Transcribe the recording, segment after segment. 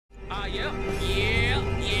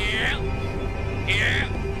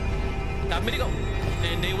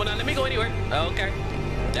Okay,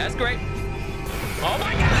 that's great. Oh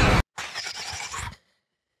my God.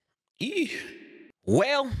 Eee.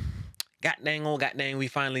 Well, goddamn, we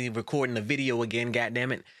finally recording the video again,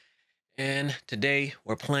 goddammit. And today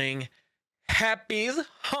we're playing Happy's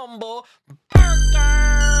Humble Burger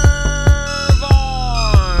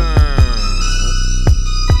Farm.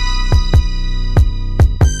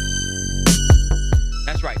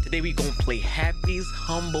 That's right, today we gonna play Happy's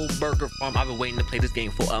Humble Burger Farm. I've been waiting to play this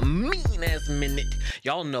game for a mean-ass minute.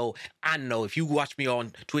 Y'all know, I know, if you watch me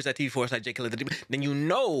on twitch.tv/JKiller, then you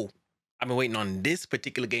know I've been waiting on this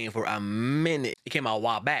particular game for a minute. It came out a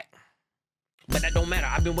while back, but that don't matter.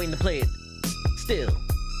 I've been waiting to play it still.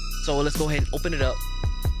 So let's go ahead and open it up,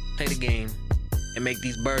 play the game, and make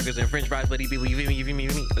these burgers and french fries for these people. You feel me? You feel me?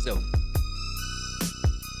 You feel me? Let's go.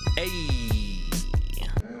 Hey.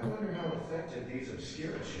 I wonder how effective these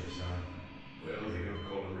obscura chips are. Well, they don't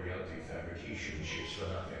call them reality fabrication chips for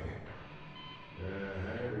nothing.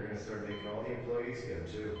 We're gonna start making all the employees get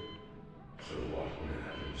them too. So what, we're gonna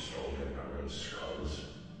have them installed in our own skulls?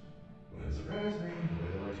 Wouldn't surprise me. They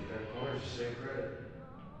don't like to cut corners to save credit.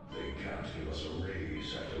 They can't give us a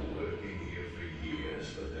raise after working here for years,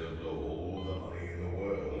 but they'll blow all the money in the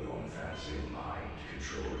world on fancy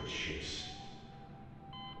mind-controlled chips.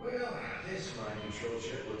 Well, this mind control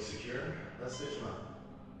chip looks secure. Let's stitch them up.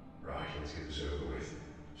 Right, let's get this over with.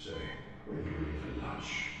 Say, what are you eating for lunch?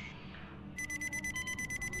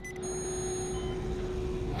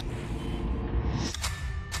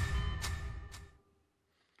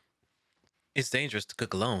 It's dangerous to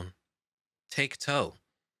cook alone. Take toe.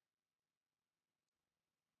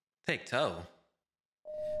 Take toe.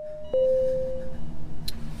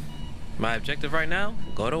 My objective right now,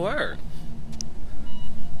 go to work.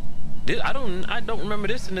 I don't remember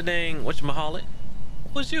this in the dang whatchamacallit.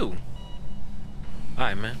 What was you?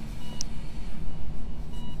 Alright, man.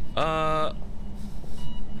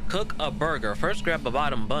 Cook a burger. First grab a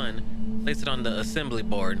bottom bun, place it on the assembly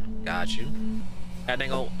board. Got you. God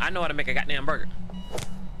dang, oh, I know how to make a goddamn burger.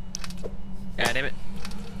 God damn it.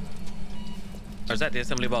 Or is that the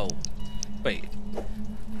assembly bowl? Wait.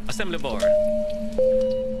 Assembly board.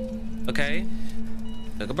 Okay.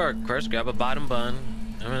 Cook a burger. First grab a bottom bun.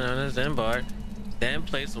 Board. Then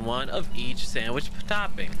place one of each sandwich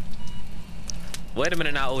topping. Wait a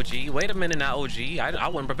minute now, OG. Wait a minute now, OG. I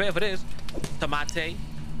wasn't prepared for this. Tomate.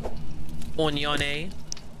 Onione.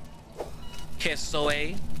 Queso.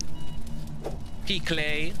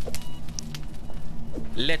 Picle.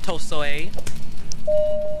 Letosoe.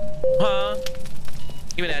 Huh?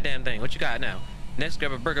 Give me that damn thing. What you got now? Next,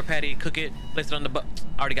 grab a burger patty, cook it, place it on the bun.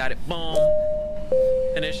 Already got it. Boom.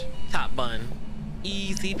 Finish. Top bun.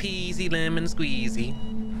 Easy peasy lemon squeezy.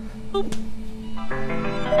 Boop.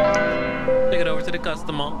 Take it over to the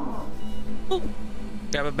customer. Boop.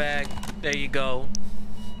 Grab a bag. There you go.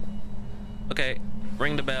 Okay.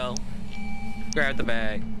 Ring the bell. Grab the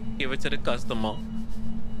bag. Give it to the customer.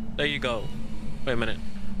 There you go. Wait a minute.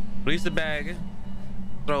 Release the bag.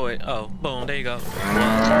 Throw it. Oh, boom. There you go.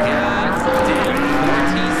 Goddamn.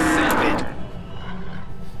 47.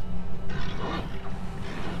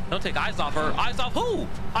 Don't take eyes off her. Eyes off who?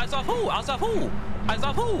 Eyes off who? Eyes off who? Eyes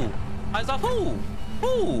off who? Eyes off who?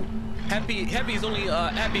 Who? Happy is only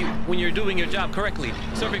happy when you're doing your job correctly.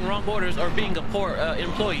 Serving wrong orders or being a poor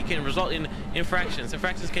employee can result in infractions.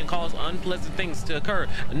 Infractions can cause unpleasant things to occur.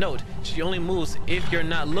 Note, she only moves if you're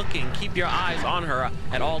not looking. Keep your eyes on her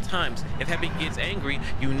at all times. If Happy gets angry,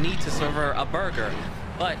 you need to serve her a burger,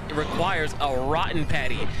 but it requires a rotten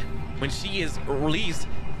patty. When she is released,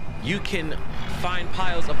 you can find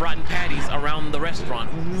piles of rotten patties around the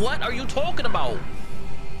restaurant. What are you talking about?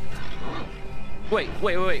 Wait.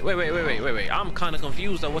 I'm kind of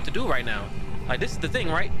confused on what to do right now. Like, this is the thing,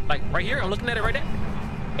 right? Like, right here, I'm looking at it right there.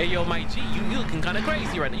 Hey, yo, my G, you looking kind of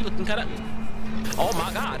crazy right now. You looking kind of... Oh,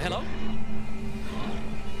 my God. Hello?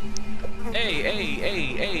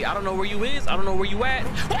 Hey. I don't know where you is. I don't know where you at.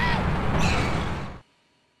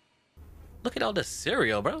 Look at all the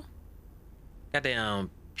cereal, bro.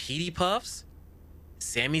 Goddamn Petey Puffs,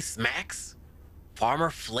 Sammy Smacks, Farmer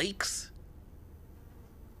Flakes,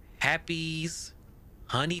 Happy's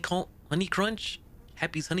Honey Crunch,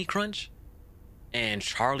 Happy's Honey Crunch, and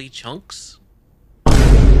Charlie Chunks.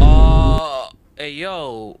 Hey,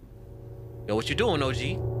 yo, what you doing, OG?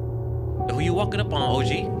 Yo, who you walking up on,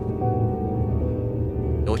 OG?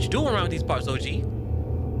 Yo, what you doing around these parts, OG?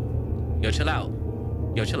 Yo, chill out.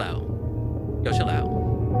 Yo, chill out. Yo,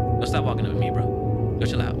 stop walking up with me, bro. Yo,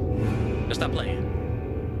 chill out. Yo, stop playing.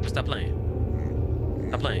 Yo, stop playing.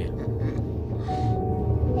 Stop playing.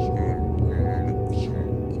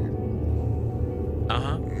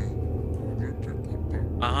 Uh-huh.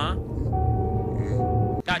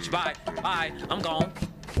 got you. Bye. Bye. I'm gone.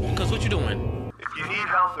 Cause what you doing? If you need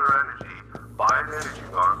health or energy, buy an energy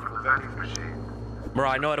bar from the vending machine. Bro,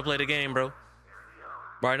 I know how to play the game, bro.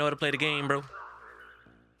 Bro, I know how to play the game, bro.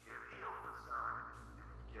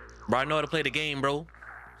 Bro, I know how to play the game, bro.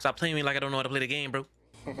 Stop playing me like I don't know how to play the game, bro.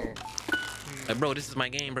 Like, bro, this is my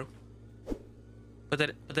game, bro. Put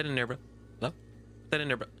that in there, bro. Hello? Put that in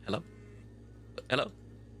there, bro. Hello? Hello?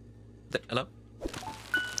 Hello?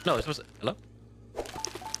 No, it's supposed to... Hello?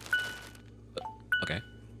 Okay.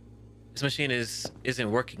 This machine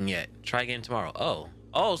isn't working yet. Try again tomorrow.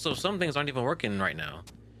 Oh, so some things aren't even working right now.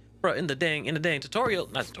 Bro, in the dang tutorial,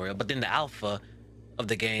 not tutorial, but in the alpha of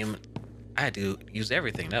the game, I had to use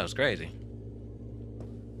everything. That was crazy.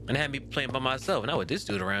 And it had me playing by myself. Now with this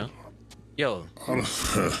dude around. Yo.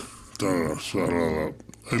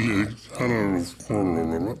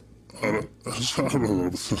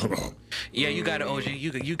 Yeah, you got it, OG.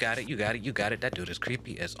 You got it. That dude is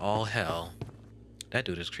creepy as all hell.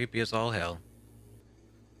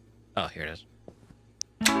 Oh, here it is.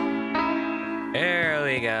 There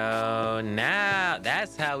we go. Now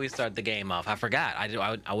that's how we start the game off. I forgot. I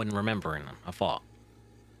wasn't remembering them. I thought.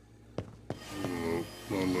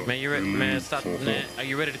 Man, you ready? Man, stop. Man, are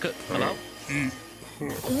you ready to cook? Hello?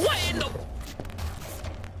 What in the?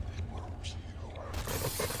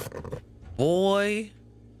 Boy,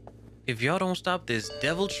 if y'all don't stop this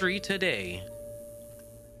deviltry today.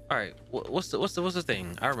 All right, what's the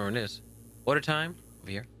thing? I remember this. Order time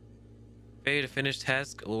over here. Failure to finish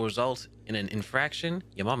task will result in an infraction.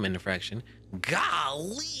 Yeah, I'm in infraction.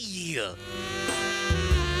 Golly!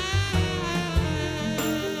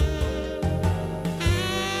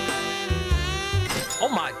 Oh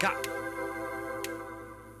my god!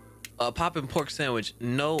 Poppin' pork sandwich,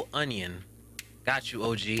 no onion. Got you,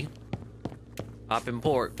 OG. Poppin'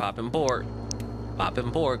 pork.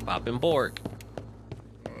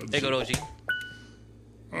 There you go, OG.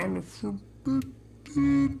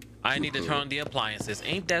 I need to turn on the appliances.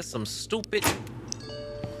 Ain't that some stupid?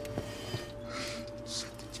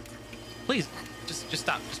 Please, just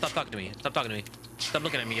stop. Stop talking to me. Stop talking to me. Stop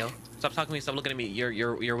looking at me, yo. Stop talking to me. Stop looking at me.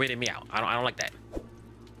 You're weighting me out. I don't like that.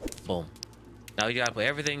 Boom. Now you gotta put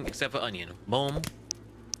everything except for onion. Boom.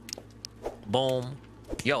 Boom.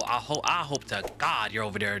 Yo, I hope to God you're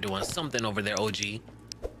over there doing something over there, OG.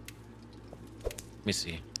 Let me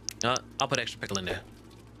see. I'll put extra pickle in there.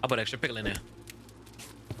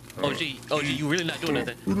 OG, you really not doing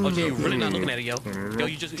nothing. OG, you really not looking at it, yo. Yo,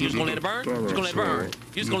 you just gonna let it burn? You just gonna let it burn?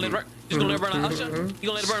 You just gonna let it burn like Usher? You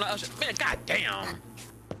gonna let it burn like Usher? Man, goddamn.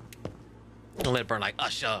 You gonna let it burn like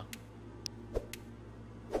Usher?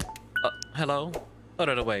 Hello? Throw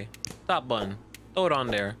that away. Stop button. Throw it on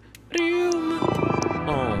there.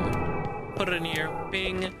 Boom. Put it in here.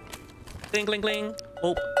 Bing. Cling, cling, cling.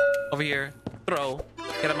 Oh, over here. Throw.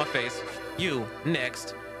 Get out of my face. You,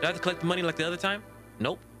 next. Do I have to collect the money like the other time?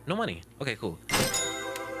 Nope. No money. Okay, cool.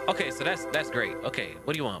 Okay, so that's great. Okay,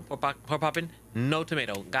 what do you want? Pork poppin'? No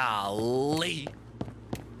tomato. Golly.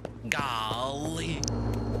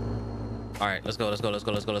 All right, let's go.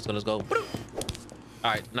 All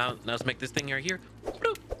right, now let's make this thing right here.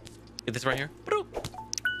 Get this right here. All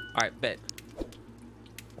right, bet.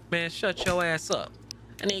 Man, shut your ass up.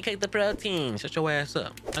 I need to take the protein. Shut your ass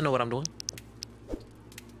up. I know what I'm doing.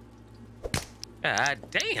 God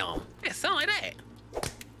damn. It sound like that.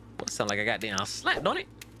 What sound like a goddamn slap, don't it?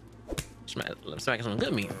 Smacking some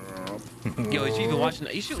good meat. Yo, is you even watching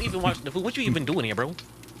the food? What you even doing here, bro?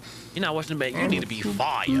 You're not watching the back. You need to be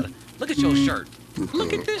fired. Look at your shirt.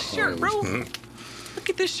 Look at this shirt, bro.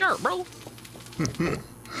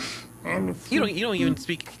 You don't even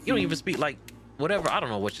speak like whatever. I don't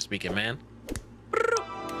know what you're speaking, man.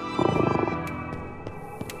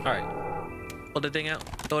 All right. Pull the thing out.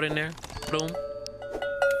 Throw it in there. Boom.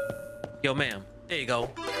 Yo, ma'am. There you go.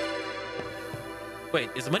 Wait,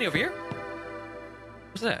 is the money over here?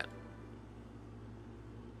 What's that?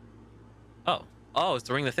 Oh, it's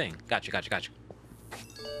to ring the thing. Got you.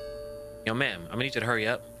 Yo, ma'am, I'm gonna need you to hurry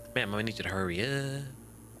up.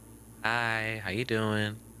 Hi, how you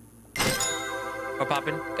doing? We're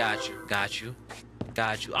popping. Got you.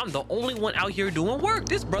 I'm the only one out here doing work.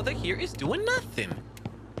 This brother here is doing nothing.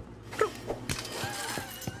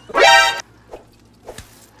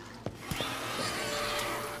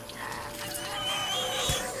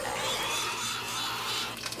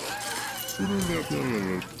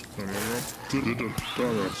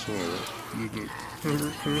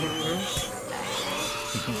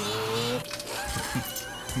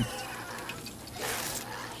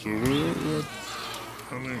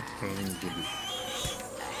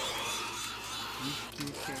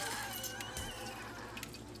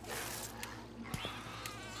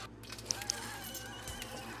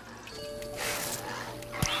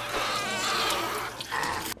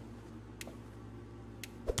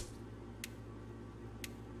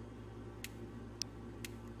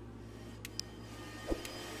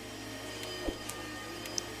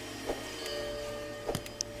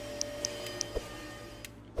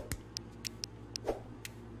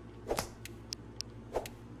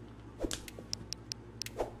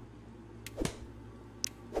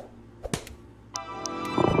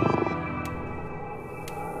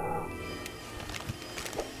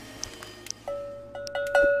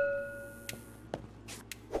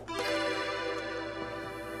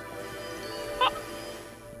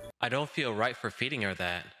 I don't feel right for feeding her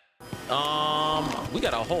that. We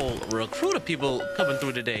got a whole recruit of people coming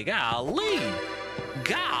through today. Golly.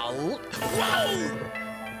 Whoa!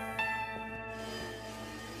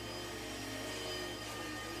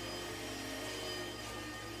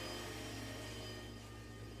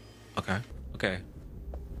 Okay.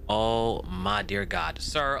 Oh my dear God.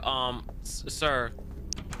 Sir, sir.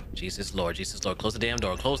 Jesus Lord, close the damn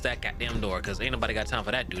door. Close that goddamn door, because ain't nobody got time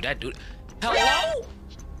for that dude. Hello?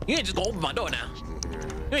 You ain't just gonna open my door now.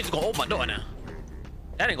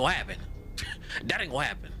 That ain't gonna happen.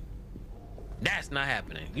 That's not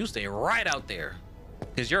happening. You stay right out there,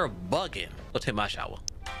 because you're bugging. Go take my shower.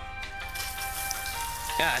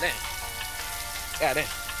 God damn.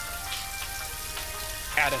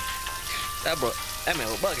 That man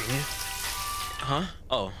was bugging, man. Huh?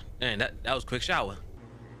 Oh, man, that was a quick shower.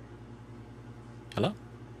 Hello?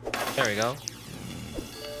 There we go.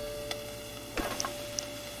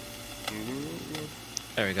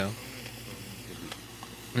 There we go.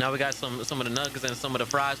 Now we got some of the nuggets and some of the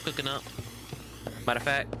fries cooking up. Matter of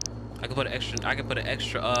fact, I could put an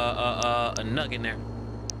extra a nug in there.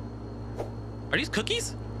 Are these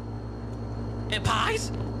cookies? And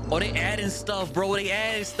pies? Oh, they adding stuff, bro. They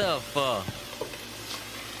adding stuff.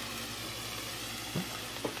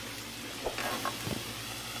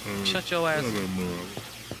 Shut your ass.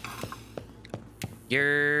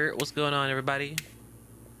 What's going on, everybody?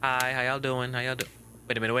 Hi, how y'all doing?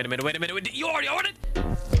 Wait a minute. You already ordered?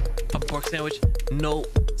 A pork sandwich, no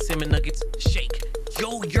salmon nuggets, shake.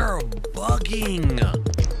 Yo, you're bugging.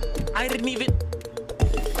 I didn't even.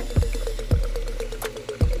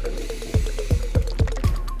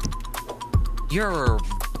 You're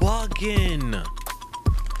bugging.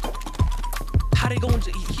 How they going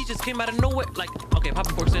to, he just came out of nowhere. Like, okay, pop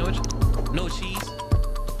a pork sandwich, no cheese.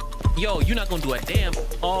 Yo, you're not gonna do a damn.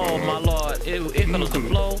 Oh my Lord, it fell off the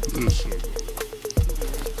flow.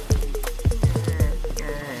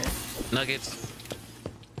 Nuggets.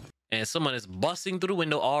 And someone is busting through the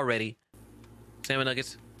window already. Salmon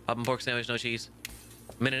nuggets, popping pork sandwich, no cheese.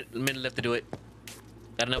 Minute left to do it.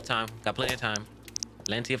 Got enough time, got plenty of time.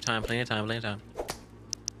 Plenty of time.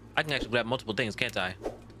 I can actually grab multiple things, can't I?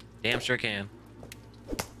 Damn sure can.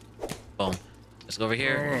 Boom. Let's go over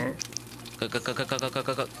here. Cook.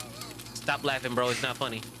 Stop laughing, bro. It's not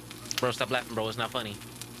funny. Bro, stop laughing, bro. It's not funny.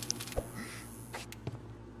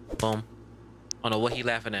 Boom. I don't know what he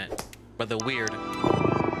laughing at. Brother weird.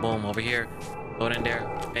 Boom. Over here. Throw it in there.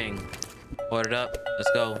 Bang. Ordered up.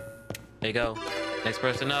 Let's go. There you go. Next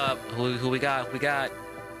person up. Who we got? What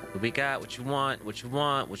you want?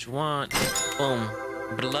 Boom.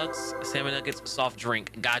 Deluxe salmon nuggets, soft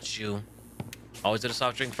drink. Got you. Always do the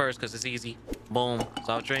soft drink first because it's easy. Boom.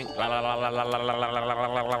 Soft drink.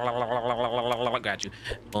 Got you.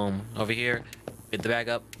 Boom. Over here. Get the bag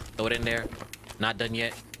up. Throw it in there. Not done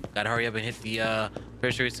yet. Gotta hurry up and hit the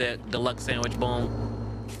pretty sure he said deluxe sandwich. Boom.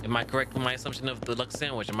 Am I correct in my assumption of deluxe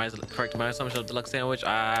sandwich? Am I correct in my assumption of deluxe sandwich?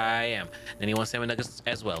 I am. Then he wants salmon nuggets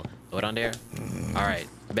as well. Throw it on there. All right.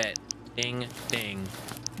 Bet. Ding.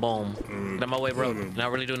 Boom. Get out my way, bro.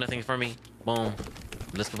 Not really doing nothing for me. Boom.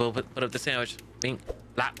 Let's go put up the sandwich. Bing.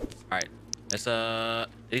 Blop. All right. Let's did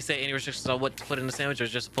he say any restrictions on what to put in the sandwich or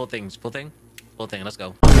just full thing? Full thing. Let's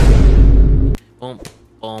go. Boom.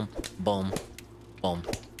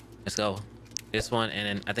 Let's go. This one and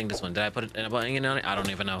then I think this one. Did I put it in a button on it? I don't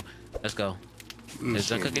even know. Let's go. It's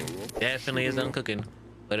done cooking. Definitely is done cooking.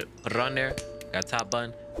 Put it on there. Got top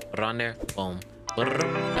bun. Put it on there. Boom.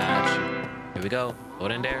 Gotcha. Here we go. Throw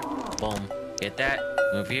it in there. Boom. Get that.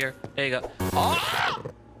 Move here. There you go. Oh!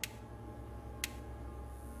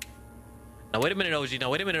 Now wait a minute, OG.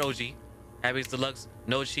 Happy's Deluxe,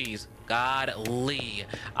 no cheese. Godly.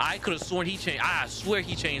 I could have sworn he changed. I swear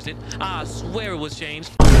he changed it. I swear it was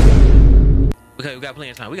changed. Okay, we got plenty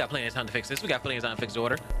of time. To fix this. We got plenty of time to fix the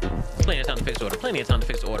order. Plenty of time to fix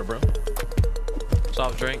the order, bro.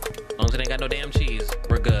 Soft drink. As long as it ain't got no damn cheese,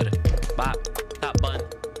 we're good. Bop. Top bun.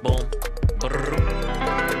 Boom.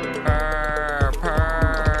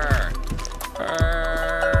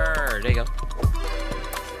 There you go.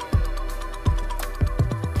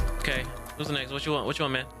 Okay, who's the next? What you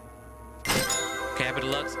want, man? Okay, Happy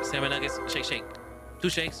Deluxe, salmon nuggets, shake. 2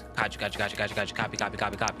 shakes. Got you. Copy.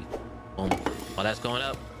 Boom. While that's going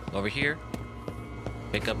up, over here.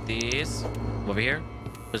 Pick up this. Over here.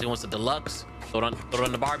 Because he wants the deluxe. Throw it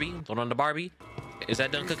on the Barbie. Is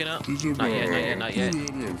that done cooking up? Not yet.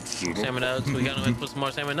 Salmon nugs. We gotta put some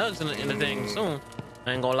more salmon nugs in the thing soon.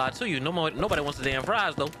 I ain't gonna lie to you. Nobody wants the damn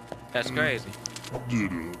fries though. That's crazy.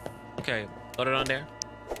 Okay, throw it on there.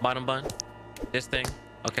 Bottom bun. This thing.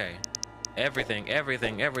 Okay. Everything.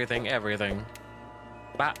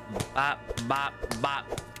 Bop, bop, bop,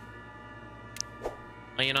 bop.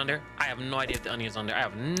 Onion on there? I have no idea if the onion's on there. I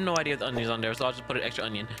have no idea if the onion's on there, so I'll just put an extra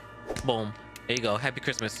onion. Boom. There you go. Happy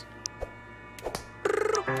Christmas.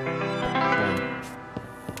 Boom.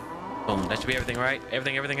 Boom. That should be everything, right?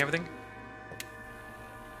 Everything.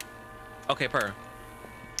 Okay, per.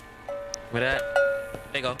 With that,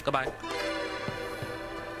 there you go. Goodbye.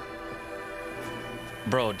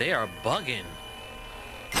 Bro, they are bugging.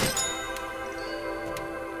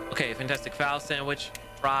 Okay, fantastic foul sandwich,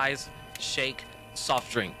 fries, shake,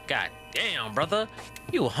 soft drink. God damn, brother.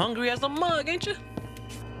 You hungry as a mug, ain't you?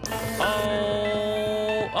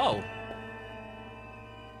 Oh.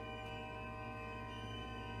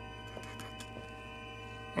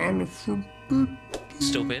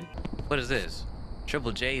 Stupid. What is this?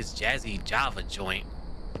 Triple J's Jazzy Java joint.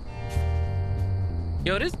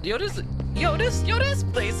 Yo, this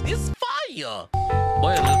place is fire.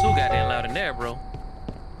 Boy, a little too goddamn loud in there, bro.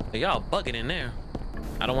 Y'all bugging in there.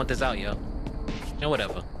 I don't want this out, yo. Yo,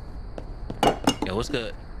 whatever. Yo, what's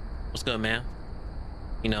good? What's good, man?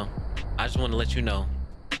 You know, I just want to let you know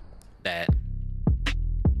that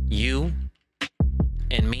you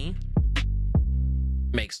and me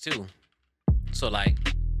makes two. So like,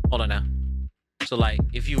 hold on now. So like,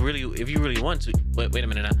 if you really want to, wait a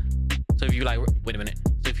minute now. So if you like, wait a minute.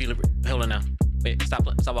 So if you, hold on now. Wait, stop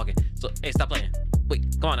walking. So, hey, stop playing. Wait,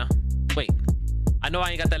 come on now. Wait. I know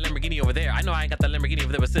I ain't got that Lamborghini over there. But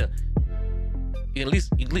still, you can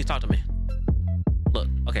at least talk to me. Look,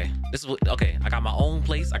 okay, this is what, okay. I got my own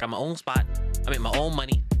place. I got my own spot. I make my own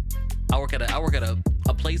money. I work at a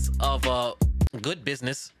place of good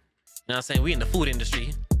business. You know what I'm saying? We in the food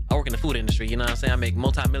industry. I work in the food industry. You know what I'm saying? I make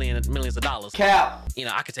millions of dollars. Cap. You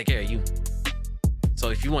know, I can take care of you. So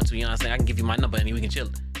if you want to, you know what I'm saying? I can give you my number and we can chill.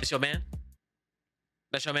 This your man?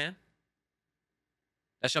 That's your man?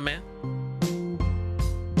 That's your man?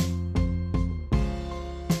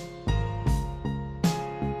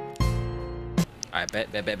 All right, bet.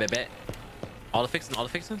 All the fixings? All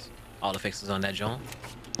the fixings on that John.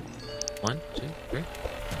 1, 2, 3.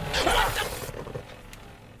 What the?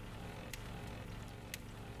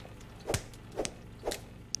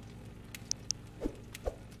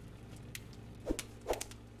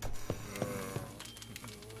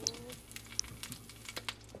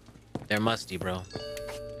 They're musty, bro.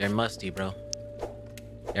 They are musty, bro.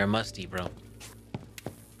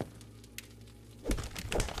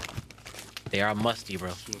 They are musty,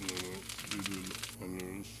 bro.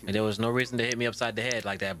 And there was no reason to hit me upside the head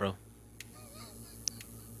like that, bro.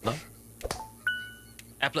 No?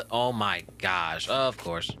 Oh my gosh, of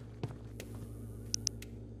course.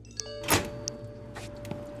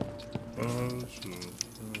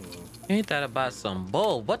 Ain't that about some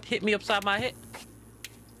bull? What hit me upside my head?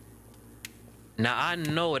 Now I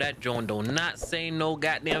know that joint do not say no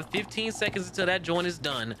goddamn 15 seconds until that joint is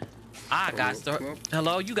done. I got to.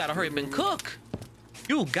 Hello, you gotta hurry up and cook.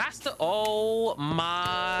 You got to. Oh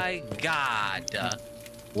my God.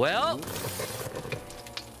 Well,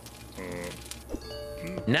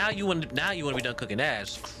 now you want to be done cooking.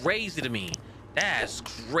 That's crazy to me. So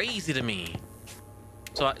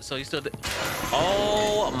you still.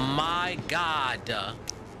 Oh my God.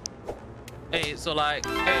 Hey, so like,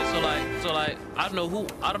 I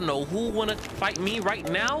don't know who wanna fight me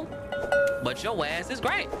right now, but your ass is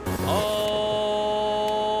great. Oh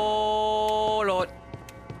Lord.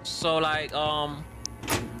 So like,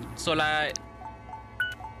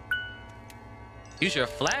 use your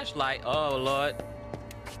flashlight. Oh Lord.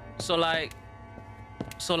 So like,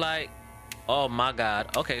 oh my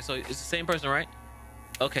God. Okay, so it's the same person, right?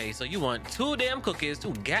 Okay, so you want two goddamn cookies,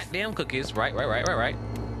 right?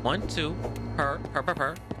 1, 2, per.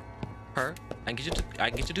 I can get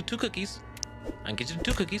you two cookies.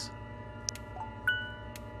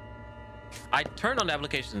 I turned on the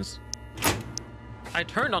applications.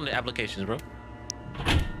 Bro.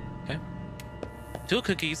 Okay. 2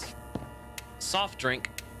 cookies, soft drink,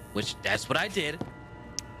 which that's what I did.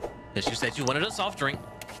 Because you said you wanted a soft drink.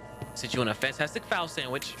 Said you want a fantastic foul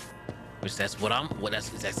sandwich, which that's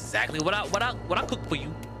exactly what I cooked for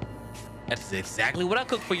you. That's exactly what I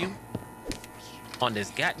cooked for you on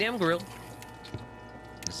this goddamn grill.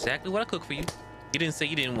 Exactly what I cooked for you. You didn't say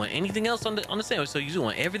you didn't want anything else on the sandwich, so you do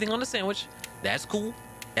want everything on the sandwich. That's cool.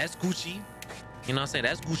 That's Gucci. You know what I'm saying?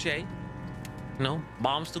 That's Gucci. You know,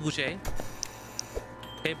 bombs to Gucci.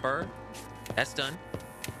 Paper. That's done.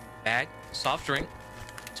 Bag. Soft drink.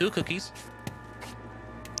 2 cookies.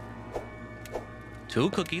 2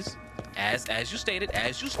 cookies. As you stated.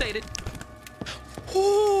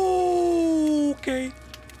 Ooh, okay.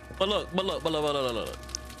 But look.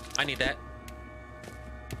 I need that.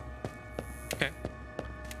 Okay.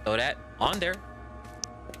 Throw that on there.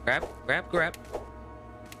 Grab, grab, grab.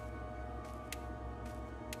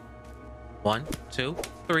 1, 2,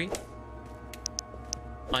 3.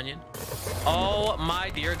 Onion. Oh my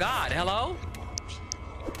dear God. Hello?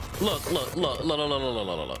 Look.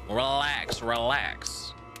 Relax,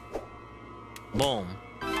 relax. Boom.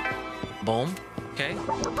 Boom. Okay.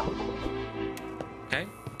 Okay.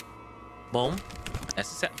 Boom.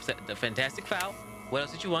 That's the fantastic foul. What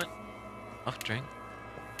else did you want? Oh, drink.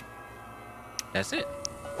 That's it.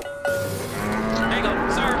 There you go.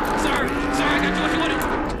 Sir, I got you what you wanted.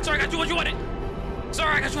 Sir, I got you what you wanted. Sir,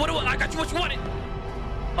 I got you what you wanted.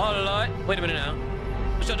 Oh Lord. Wait a minute now.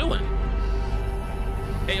 What y'all doing?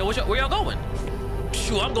 Hey, yo, where y'all going?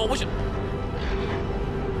 Shoot, I'm going with you.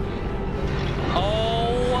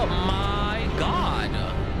 Oh my God.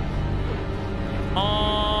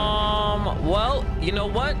 Well, you know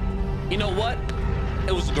what?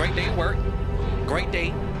 It was a great day at work. Great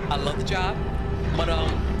day. I love the job. But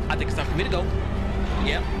I think it's time for me to go.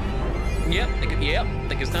 Yep. I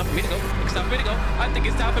think it's time for me to go. I think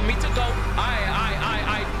it's time for me to go.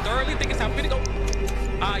 I thoroughly think it's time for me to go.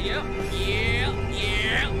 Yeah.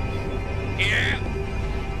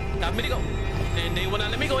 Time for me to go. And they will not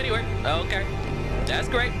let me go anywhere. Okay. That's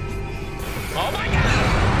great. Oh my God.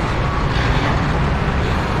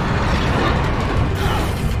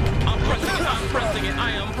 I'm pressing it.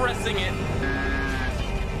 I am pressing it.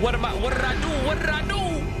 What did I do?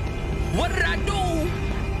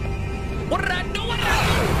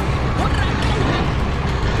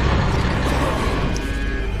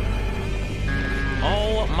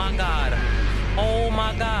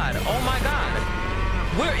 Oh my God.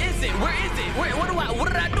 Where is it? What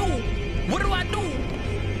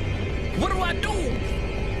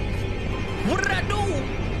did I do?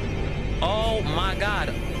 Oh my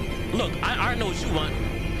God. Look, I already know what you want.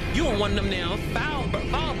 You want one of them now foul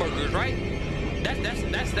burgers, right?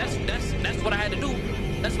 That's what I had to do.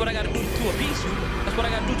 That's what I got to do to appease you. That's what I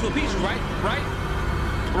got to do to appease you, right?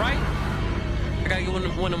 I gotta get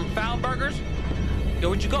one of them foul burgers. Yo,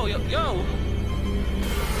 where'd you go? Yo.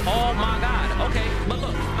 Oh my God. Okay, but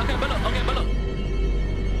look.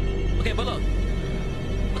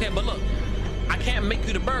 I can't make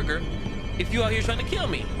you the burger if you out here trying to kill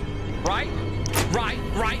me, right? Right.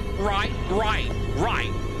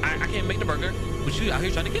 I can't make the burger, but you out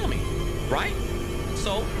here trying to kill me, right?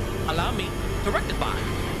 So allow me to rectify.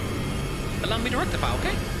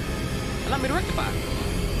 Okay? Allow me to rectify.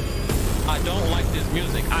 I don't like this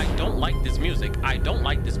music.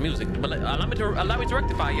 But allow me to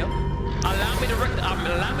rectify, yo. Allow me to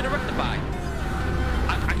rectify.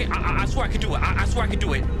 I swear I can do it. I swear I can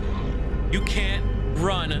do it. You can't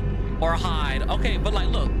run or hide. Okay, but like,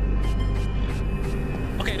 look.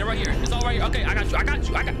 Okay, they're right here. It's all right here. Okay, I got you,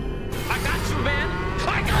 man.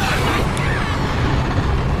 I got you.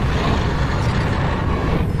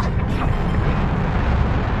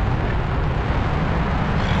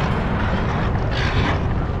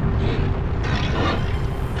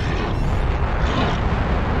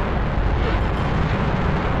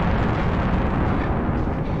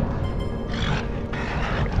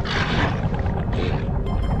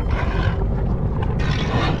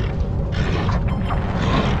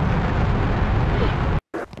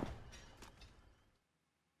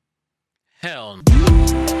 Hell.